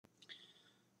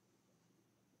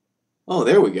Oh,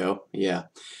 there we go. Yeah.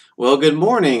 Well, good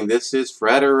morning. This is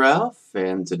Frater Ralph,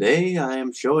 and today I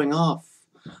am showing off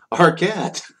our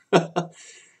cat.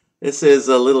 This is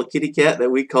a little kitty cat that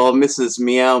we call Mrs.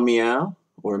 Meow Meow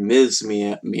or Ms.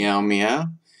 Meow Meow,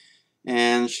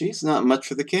 and she's not much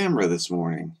for the camera this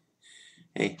morning.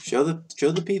 Hey, show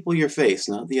the people your face,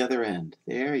 not the other end.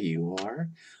 There you are.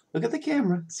 Look at the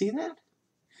camera. See that?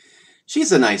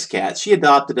 She's a nice cat. She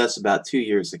adopted us about 2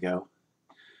 years ago,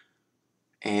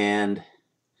 and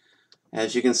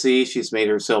as you can see, she's made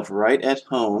herself right at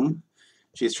home.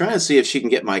 She's trying to see if she can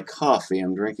get my coffee.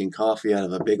 I'm drinking coffee out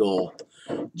of a big old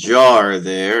jar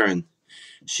there, and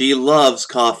she loves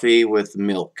coffee with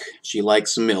milk. She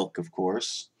likes milk, of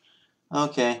course.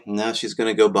 Okay, now she's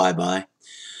going to go bye-bye.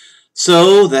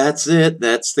 So that's it.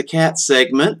 That's the cat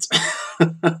segment.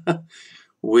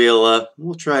 We'll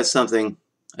try something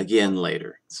again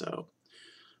later. So,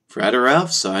 Frater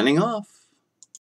Ralph signing off.